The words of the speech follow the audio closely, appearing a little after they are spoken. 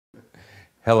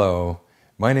Hello,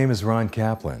 my name is Ron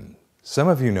Kaplan. Some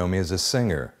of you know me as a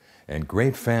singer and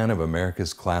great fan of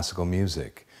America's classical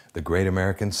music, the Great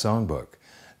American Songbook,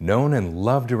 known and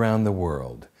loved around the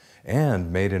world,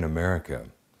 and made in America.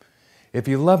 If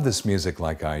you love this music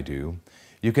like I do,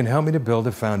 you can help me to build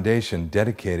a foundation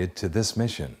dedicated to this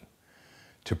mission,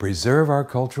 to preserve our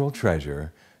cultural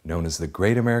treasure known as the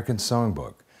Great American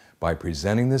Songbook by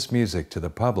presenting this music to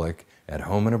the public at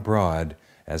home and abroad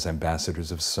as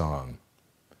ambassadors of song.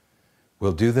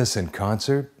 We'll do this in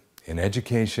concert, in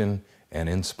education, and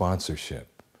in sponsorship.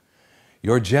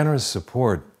 Your generous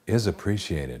support is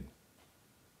appreciated.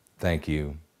 Thank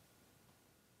you.